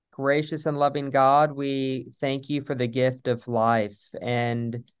Gracious and loving God, we thank you for the gift of life,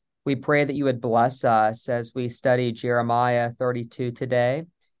 and we pray that you would bless us as we study Jeremiah 32 today.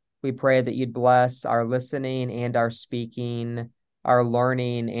 We pray that you'd bless our listening and our speaking, our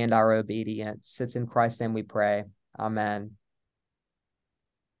learning and our obedience. It's in Christ's name we pray. Amen.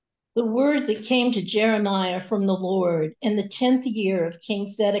 The word that came to Jeremiah from the Lord in the 10th year of King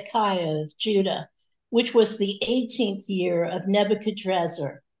Zedekiah of Judah, which was the 18th year of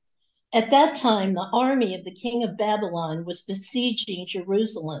Nebuchadrezzar. At that time, the army of the king of Babylon was besieging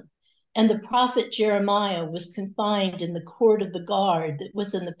Jerusalem, and the prophet Jeremiah was confined in the court of the guard that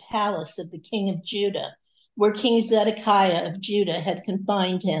was in the palace of the king of Judah, where King Zedekiah of Judah had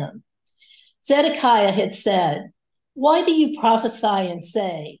confined him. Zedekiah had said, "Why do you prophesy and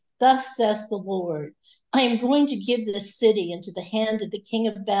say, 'Thus says the Lord, I am going to give this city into the hand of the king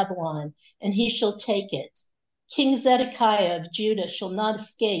of Babylon, and he shall take it. King Zedekiah of Judah shall not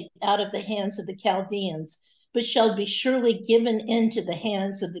escape out of the hands of the Chaldeans, but shall be surely given into the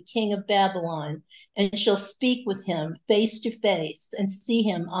hands of the king of Babylon, and shall speak with him face to face, and see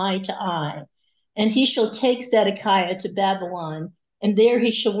him eye to eye. And he shall take Zedekiah to Babylon, and there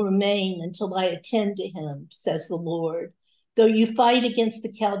he shall remain until I attend to him, says the Lord. Though you fight against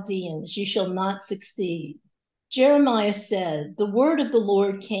the Chaldeans, you shall not succeed." Jeremiah said, "The word of the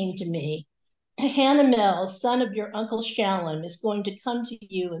Lord came to me. Hanamel, son of your uncle Shallum, is going to come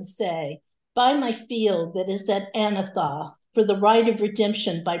to you and say, 'Buy my field that is at Anathoth, for the right of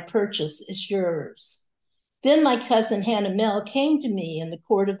redemption by purchase is yours.'" Then my cousin Hanamel came to me in the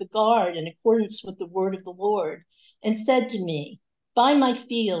court of the guard in accordance with the word of the Lord, and said to me, "Buy my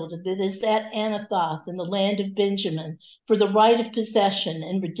field that is at Anathoth in the land of Benjamin, for the right of possession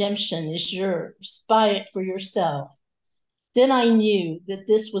and redemption is yours. Buy it for yourself." Then I knew that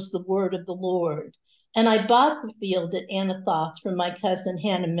this was the word of the Lord, and I bought the field at Anathoth from my cousin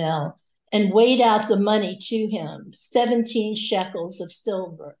Hanamel, and weighed out the money to him, 17 shekels of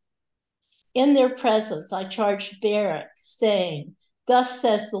silver. In their presence I charged Barak, saying, "Thus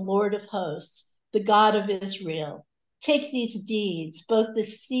says the Lord of hosts, the God of Israel, take these deeds, both the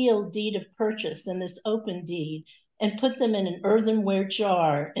sealed deed of purchase and this open deed, and put them in an earthenware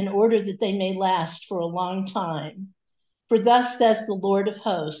jar, in order that they may last for a long time. For thus says the Lord of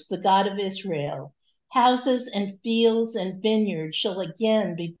hosts, the God of Israel, houses and fields and vineyards shall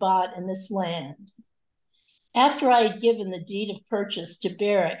again be bought in this land." After I had given the deed of purchase to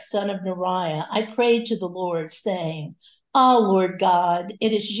Barak, son of Neriah, I prayed to the Lord, saying, "Ah, Lord God,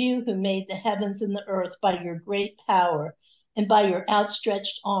 it is you who made the heavens and the earth by your great power and by your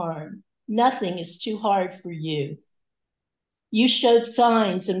outstretched arm. Nothing is too hard for you. You showed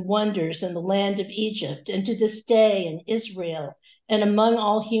signs and wonders in the land of Egypt, and to this day in Israel and among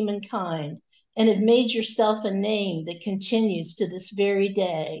all humankind, and have made yourself a name that continues to this very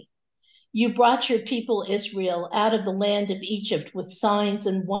day. You brought your people Israel out of the land of Egypt with signs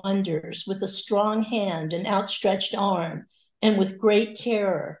and wonders, with a strong hand and outstretched arm, and with great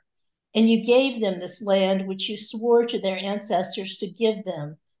terror. And you gave them this land which you swore to their ancestors to give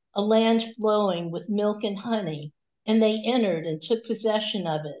them, a land flowing with milk and honey. And they entered and took possession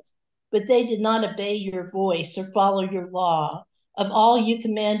of it. But they did not obey your voice or follow your law. Of all you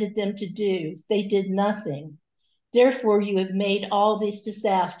commanded them to do, they did nothing. Therefore, you have made all these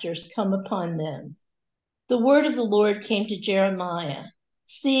disasters come upon them. The word of the Lord came to Jeremiah.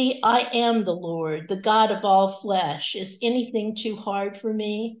 "See, I am the Lord, the God of all flesh. Is anything too hard for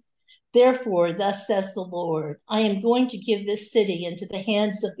me? Therefore, thus says the Lord, I am going to give this city into the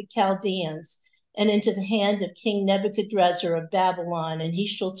hands of the Chaldeans and into the hand of King Nebuchadrezzar of Babylon, and he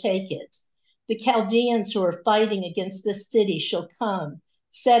shall take it. The Chaldeans who are fighting against this city shall come,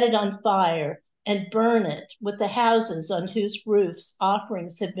 set it on fire, and burn it with the houses on whose roofs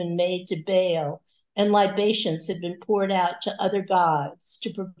offerings have been made to Baal and libations have been poured out to other gods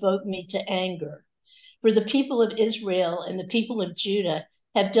to provoke me to anger. For the people of Israel and the people of Judah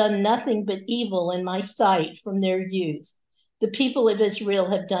have done nothing but evil in my sight from their youth. The people of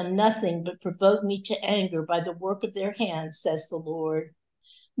Israel have done nothing but provoke me to anger by the work of their hands, says the Lord.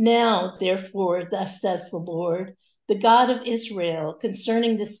 Now, therefore, thus says the Lord, the God of Israel,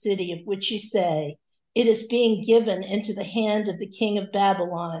 concerning the city of which you say, it is being given into the hand of the king of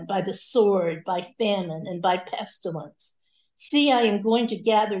Babylon by the sword, by famine, and by pestilence. See, I am going to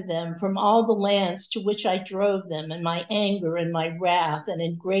gather them from all the lands to which I drove them in my anger and my wrath and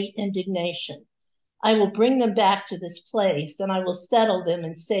in great indignation. I will bring them back to this place, and I will settle them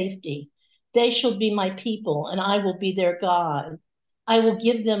in safety. They shall be my people, and I will be their God. I will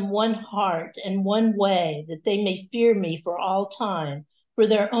give them one heart and one way, that they may fear me for all time, for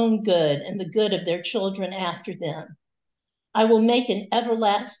their own good and the good of their children after them. I will make an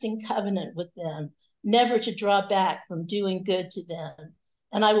everlasting covenant with them, never to draw back from doing good to them.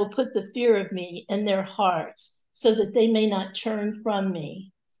 And I will put the fear of me in their hearts so that they may not turn from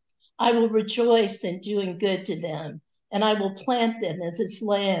me. I will rejoice in doing good to them, and I will plant them in this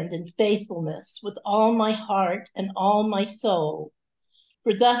land in faithfulness with all my heart and all my soul.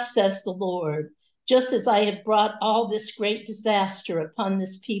 For thus says the Lord, just as I have brought all this great disaster upon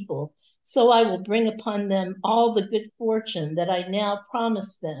this people, so I will bring upon them all the good fortune that I now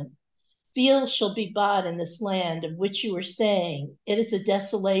promise them. Fields shall be bought in this land of which you are saying, it is a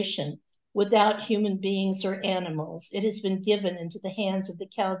desolation, without human beings or animals. It has been given into the hands of the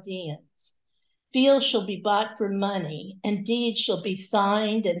Chaldeans. Fields shall be bought for money, and deeds shall be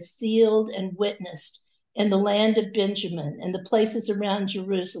signed and sealed and witnessed in the land of Benjamin, and the places around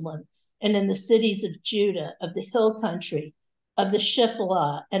Jerusalem, and in the cities of Judah, of the hill country, of the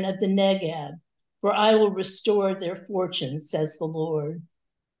Shephelah, and of the Negeb. For I will restore their fortune, says the Lord.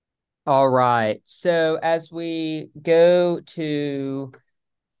 All right. So as we go to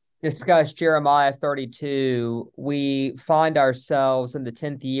discuss Jeremiah 32, we find ourselves in the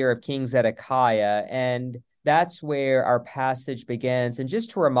 10th year of King Zedekiah, and that's where our passage begins. And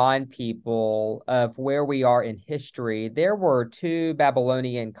just to remind people of where we are in history, there were two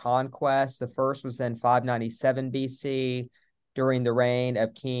Babylonian conquests. The first was in 597 BC during the reign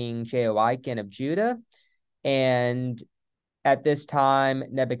of King Jehoiakim of Judah. And at this time,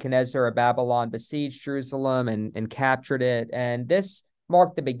 Nebuchadnezzar of Babylon besieged Jerusalem and captured it. And this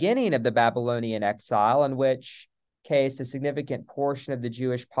marked the beginning of the Babylonian exile, in which case a significant portion of the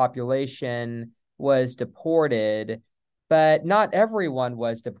Jewish population was deported, but not everyone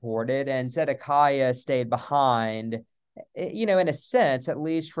was deported, and Zedekiah stayed behind, in a sense, at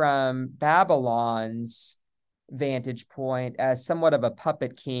least from Babylon's vantage point, as somewhat of a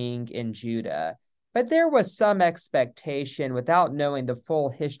puppet king in Judah. But there was some expectation, without knowing the full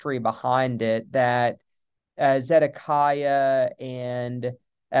history behind it, that Zedekiah and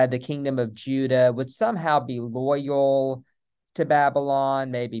the kingdom of Judah would somehow be loyal to Babylon,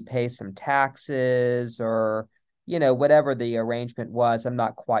 maybe pay some taxes or, whatever the arrangement was. I'm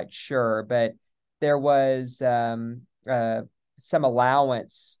not quite sure, but there was some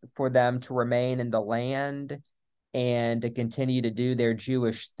allowance for them to remain in the land and to continue to do their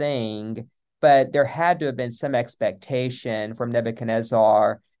Jewish thing. But there had to have been some expectation from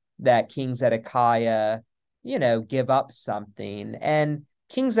Nebuchadnezzar that King Zedekiah, give up something. And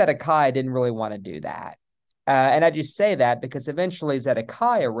King Zedekiah didn't really want to do that. And I just say that because eventually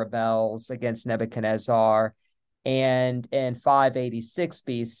Zedekiah rebels against Nebuchadnezzar. And in 586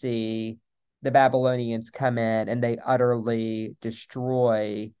 BC, the Babylonians come in and they utterly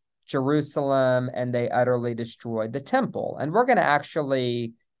destroy Jerusalem and they utterly destroyed the temple. And we're going to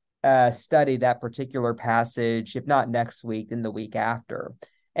actually study that particular passage, if not next week, then the week after.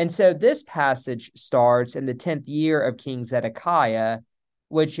 And so this passage starts in the 10th year of King Zedekiah,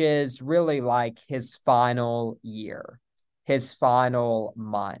 which is really like his final year, his final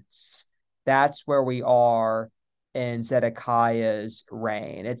months. That's where we are in Zedekiah's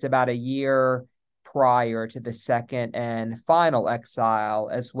reign. It's about a year prior to the second and final exile,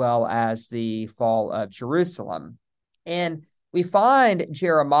 as well as the fall of Jerusalem. And we find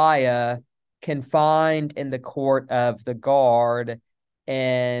Jeremiah confined in the court of the guard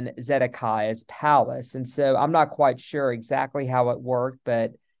in Zedekiah's palace. And so I'm not quite sure exactly how it worked,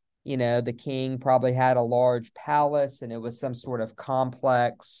 but the king probably had a large palace and it was some sort of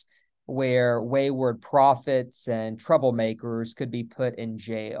complex where wayward prophets and troublemakers could be put in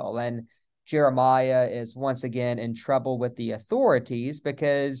jail. And Jeremiah is once again in trouble with the authorities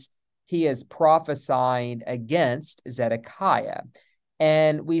because he is prophesying against Zedekiah.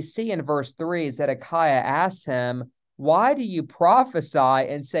 And we see in verse 3, Zedekiah asks him, why do you prophesy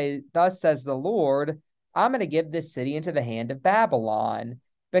and say, thus says the Lord, I'm going to give this city into the hand of Babylon?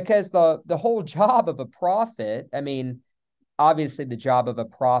 Because the whole job of a prophet, obviously the job of a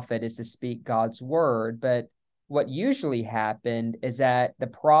prophet is to speak God's word, but what usually happened is that the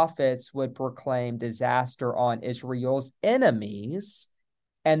prophets would proclaim disaster on Israel's enemies,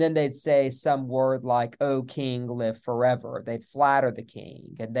 and then they'd say some word like, "O king, live forever." They'd flatter the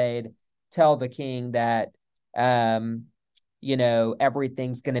king and they'd tell the king that,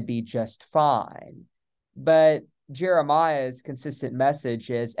 everything's going to be just fine. But Jeremiah's consistent message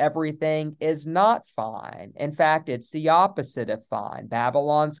is everything is not fine. In fact, it's the opposite of fine.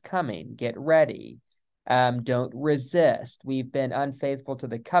 Babylon's coming. Get ready. Don't resist. We've been unfaithful to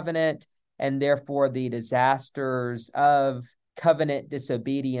the covenant, and therefore the disasters of covenant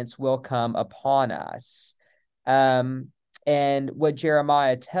disobedience will come upon us. And what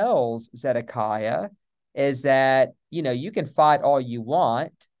Jeremiah tells Zedekiah is that, you can fight all you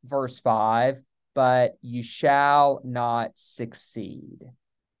want, verse 5, but you shall not succeed.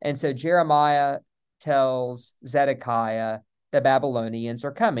 And so Jeremiah tells Zedekiah the Babylonians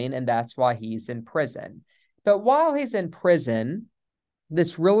are coming, and that's why he's in prison. But while he's in prison,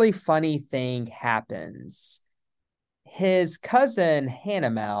 this really funny thing happens. His cousin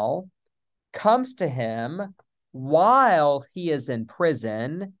Hanamel comes to him while he is in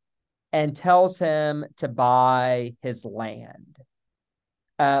prison and tells him to buy his land.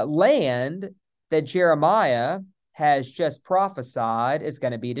 Land that Jeremiah has just prophesied is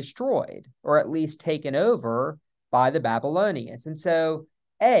going to be destroyed, or at least taken over by the Babylonians. And so,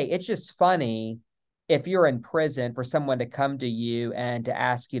 it's just funny if you're in prison for someone to come to you and to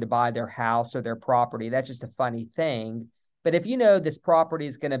ask you to buy their house or their property. That's just a funny thing. But if you know this property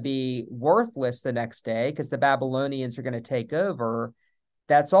is going to be worthless the next day because the Babylonians are going to take over,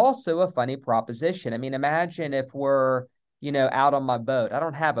 that's also a funny proposition. I mean, imagine if we're, out on my boat. I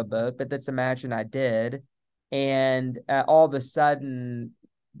don't have a boat, but let's imagine I did. And all of a sudden,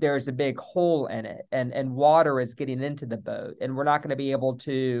 there's a big hole in it, and water is getting into the boat, and we're not going to be able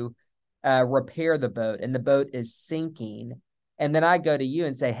to repair the boat, and the boat is sinking. And then I go to you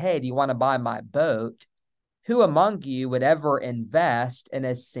and say, hey, do you want to buy my boat? Who among you would ever invest in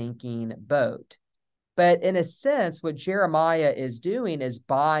a sinking boat? But in a sense, what Jeremiah is doing is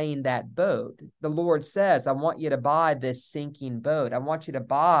buying that boat. The Lord says, I want you to buy this sinking boat. I want you to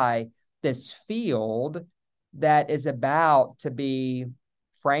buy this field that is about to be,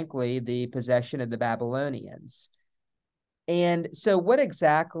 frankly, the possession of the Babylonians. And so, what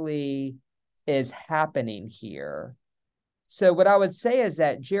exactly is happening here? So, what I would say is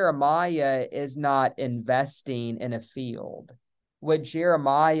that Jeremiah is not investing in a field. What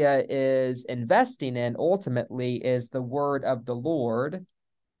Jeremiah is investing in ultimately is the word of the Lord,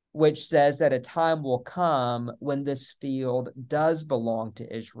 which says that a time will come when this field does belong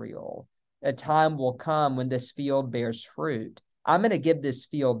to Israel. A time will come when this field bears fruit. I'm going to give this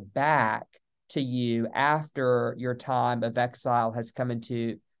field back to you after your time of exile has come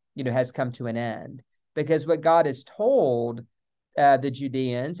to an end. Because what God has told the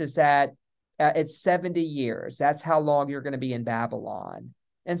Judeans is that it's 70 years. That's how long you're going to be in Babylon.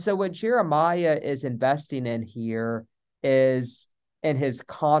 And so what Jeremiah is investing in here is in his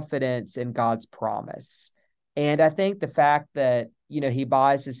confidence in God's promise. And I think the fact that, he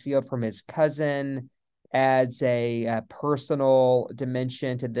buys this field from his cousin adds a personal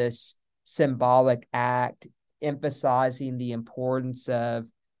dimension to this symbolic act, emphasizing the importance of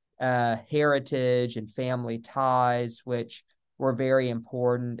heritage and family ties, which were very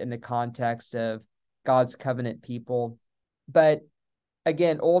important in the context of God's covenant people. But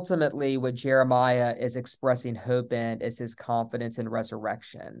again, ultimately, what Jeremiah is expressing hope in is his confidence in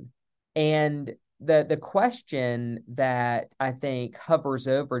resurrection. And the question that I think hovers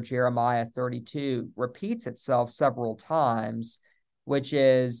over Jeremiah 32 repeats itself several times, which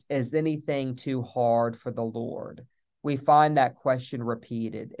is anything too hard for the Lord? We find that question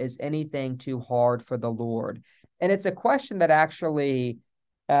repeated. Is anything too hard for the Lord? And it's a question that actually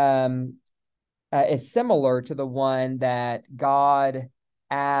is similar to the one that God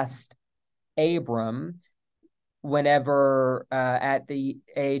asked Abram whenever at the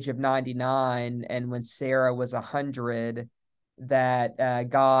age of 99 and when Sarah was 100, that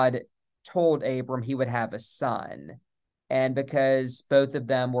God told Abram he would have a son. And because both of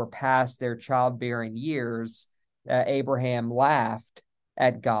them were past their childbearing years, Abraham laughed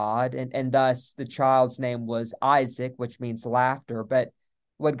at God, and thus the child's name was Isaac, which means laughter. But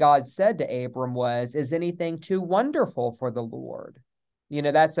what God said to Abram was, is anything too wonderful for the Lord?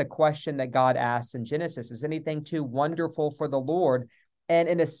 That's a question that God asks in Genesis. Is anything too wonderful for the Lord? And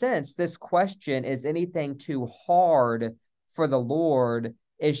in a sense, this question, is anything too hard for the Lord,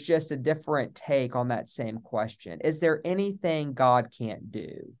 is just a different take on that same question. Is there anything God can't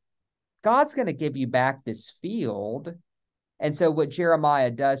do? God's going to give you back this field. And so what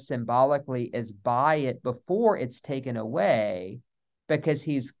Jeremiah does symbolically is buy it before it's taken away, because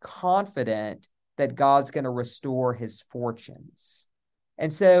he's confident that God's going to restore his fortunes.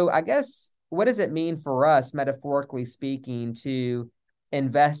 And so I guess, what does it mean for us, metaphorically speaking, to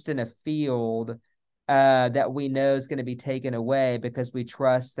invest in a field that we know is going to be taken away because we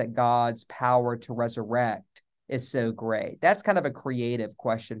trust that God's power to resurrect is so great? That's kind of a creative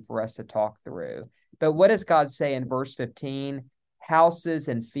question for us to talk through. But what does God say in verse 15? Houses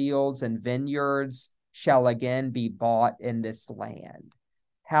and fields and vineyards shall again be bought in this land.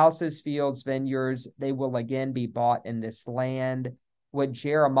 Houses, fields, vineyards, they will again be bought in this land. What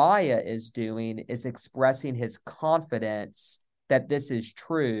Jeremiah is doing is expressing his confidence that this is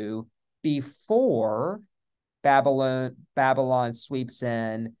true, before Babylon sweeps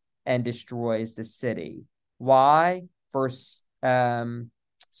in and destroys the city. Why? Verse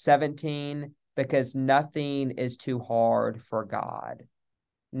 17, because nothing is too hard for God.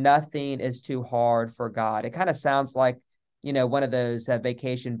 Nothing is too hard for God. It kind of sounds like, one of those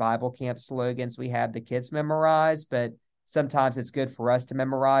vacation Bible camp slogans we have the kids memorize, but sometimes it's good for us to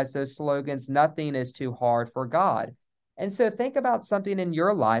memorize those slogans. Nothing is too hard for God. And so think about something in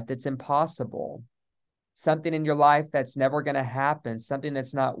your life that's impossible, something in your life that's never going to happen, something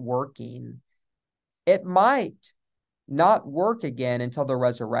that's not working. It might not work again until the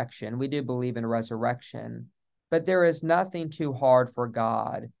resurrection. We do believe in resurrection, but there is nothing too hard for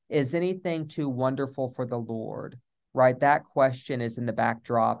God. Is anything too wonderful for the Lord? Right? That question is in the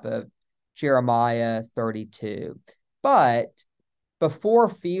backdrop of Jeremiah 32. But before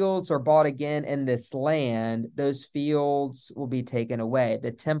fields are bought again in this land, those fields will be taken away.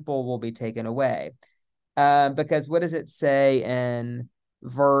 The temple will be taken away. Because what does it say in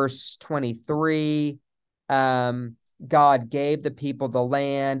verse 23? God gave the people the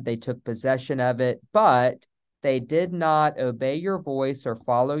land, they took possession of it, but they did not obey your voice or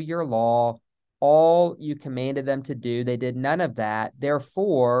follow your law. All you commanded them to do, they did none of that.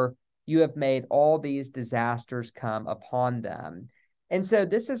 Therefore, you have made all these disasters come upon them. And so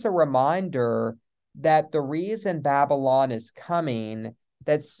this is a reminder that the reason Babylon is coming,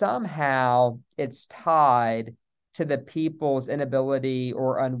 that somehow it's tied to the people's inability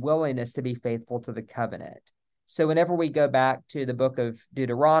or unwillingness to be faithful to the covenant. So whenever we go back to the book of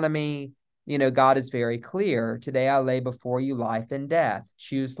Deuteronomy, God is very clear. Today I lay before you life and death.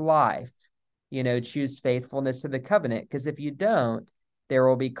 Choose life, choose faithfulness to the covenant, because if you don't, there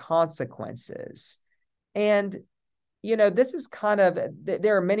will be consequences. And, this is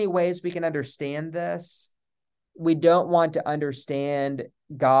there are many ways we can understand this. We don't want to understand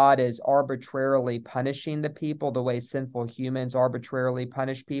God as arbitrarily punishing the people the way sinful humans arbitrarily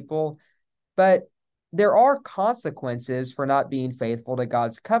punish people. But there are consequences for not being faithful to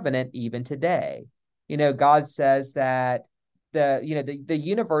God's covenant even today. God says that the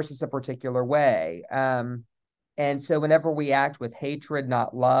universe is a particular way. And so whenever we act with hatred,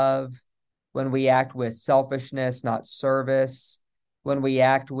 not love, when we act with selfishness, not service, when we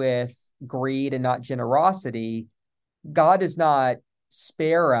act with greed and not generosity, God does not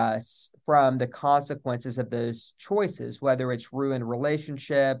spare us from the consequences of those choices, whether it's ruined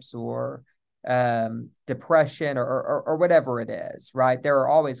relationships or depression or whatever it is, right? There are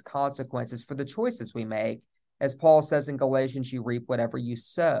always consequences for the choices we make. As Paul says in Galatians, you reap whatever you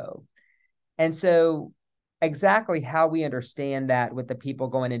sow. And so exactly how we understand that with the people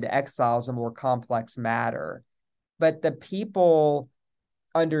going into exile is a more complex matter. But the people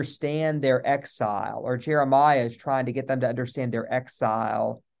understand their exile, or Jeremiah is trying to get them to understand their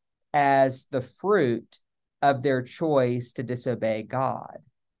exile as the fruit of their choice to disobey God.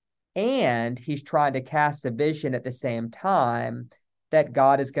 And he's trying to cast a vision at the same time that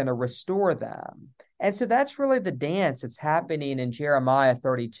God is going to restore them. And so that's really the dance that's happening in Jeremiah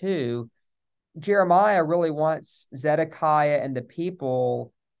 32. Jeremiah really wants Zedekiah and the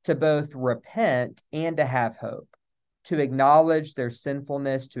people to both repent and to have hope, to acknowledge their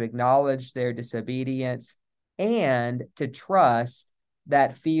sinfulness, to acknowledge their disobedience, and to trust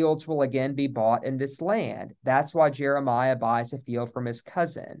that fields will again be bought in this land. That's why Jeremiah buys a field from his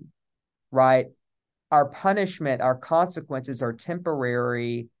cousin, right? Our punishment, our consequences are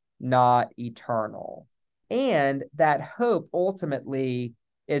temporary, not eternal. And that hope ultimately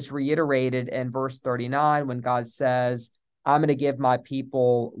is reiterated in verse 39 when God says, I'm going to give my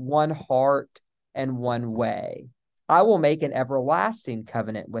people one heart and one way. I will make an everlasting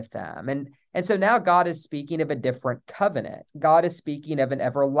covenant with them. And so now God is speaking of a different covenant. God is speaking of an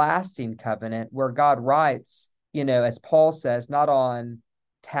everlasting covenant where God writes, as Paul says, not on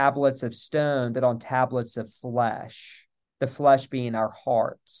tablets of stone, but on tablets of flesh, the flesh being our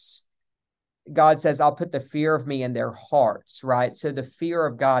hearts. God says, I'll put the fear of me in their hearts, right? So the fear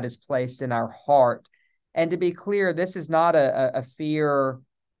of God is placed in our heart. And to be clear, this is not a fear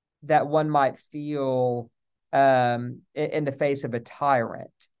that one might feel in the face of a tyrant.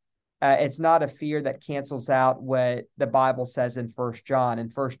 It's not a fear that cancels out what the Bible says in 1 John.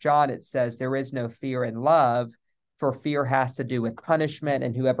 In 1 John, it says there is no fear in love, for fear has to do with punishment,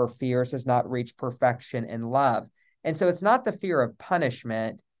 and whoever fears has not reached perfection in love. And so it's not the fear of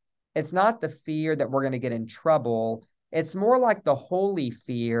punishment. It's not the fear that we're going to get in trouble. It's more like the holy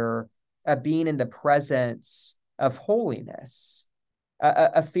fear of being in the presence of holiness,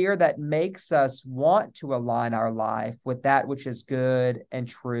 a fear that makes us want to align our life with that which is good and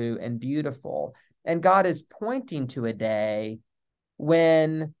true and beautiful. And God is pointing to a day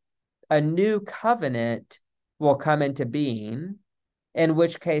when a new covenant will come into being, in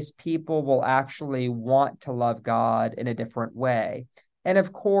which case people will actually want to love God in a different way. And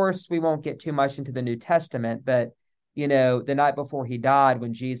of course, we won't get too much into the New Testament, but the night before he died,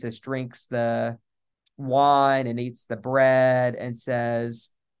 when Jesus drinks the wine and eats the bread and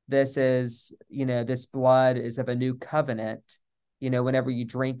says, this blood is of a new covenant. Whenever you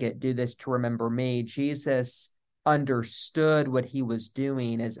drink it, do this to remember me. Jesus understood what he was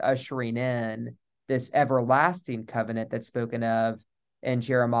doing as ushering in this everlasting covenant that's spoken of in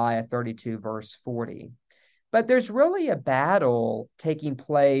Jeremiah 32, verse 40. But there's really a battle taking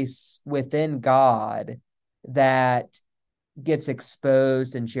place within God that gets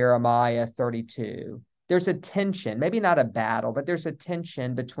exposed in Jeremiah 32. There's a tension, maybe not a battle, but there's a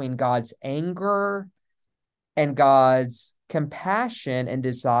tension between God's anger and God's compassion and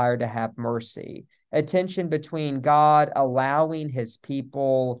desire to have mercy. A tension between God allowing his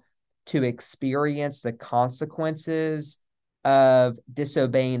people to experience the consequences of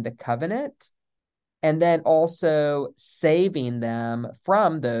disobeying the covenant, and then also saving them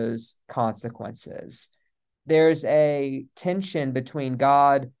from those consequences. There's a tension between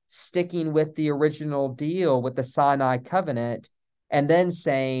God sticking with the original deal with the Sinai covenant and then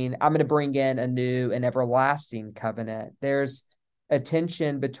saying, I'm going to bring in a new and everlasting covenant. There's a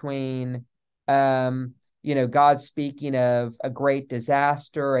tension between, God speaking of a great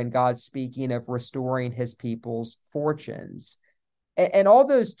disaster and God speaking of restoring his people's fortunes. And all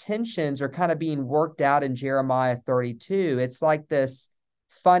those tensions are kind of being worked out in Jeremiah 32. It's like this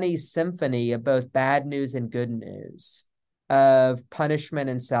funny symphony of both bad news and good news, of punishment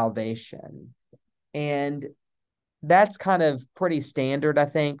and salvation. And that's kind of pretty standard, I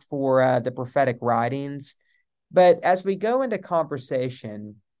think, for the prophetic writings. But as we go into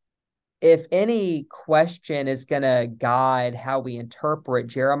conversation, if any question is going to guide how we interpret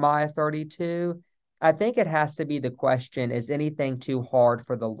Jeremiah 32, I think it has to be the question, is anything too hard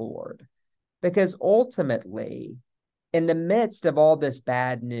for the Lord? Because ultimately, in the midst of all this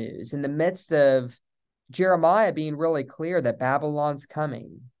bad news, in the midst of Jeremiah being really clear that Babylon's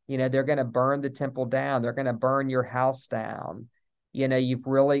coming, they're going to burn the temple down, they're going to burn your house down. You've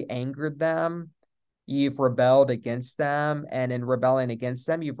really angered them, you've rebelled against them, and in rebelling against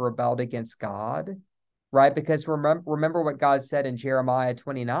them, you've rebelled against God, right? Because remember what God said in Jeremiah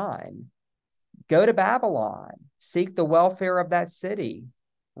 29. Go to Babylon, seek the welfare of that city,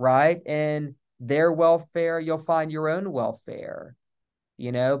 right? And their welfare, you'll find your own welfare.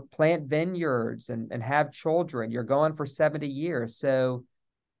 Plant vineyards and have children. You're going for 70 years. So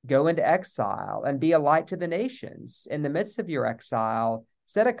go into exile and be a light to the nations in the midst of your exile.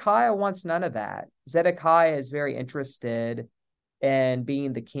 Zedekiah wants none of that. Zedekiah is very interested in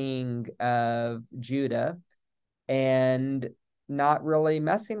being the king of Judah and not really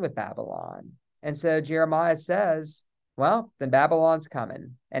messing with Babylon. And so Jeremiah says, well, then Babylon's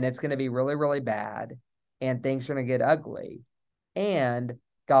coming and it's going to be really, really bad and things are going to get ugly. And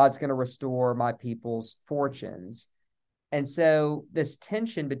God's going to restore my people's fortunes. And so this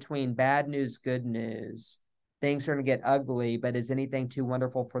tension between bad news, good news, things are going to get ugly, but is anything too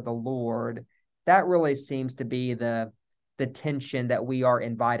wonderful for the Lord? That really seems to be the tension that we are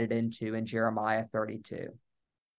invited into in Jeremiah 32.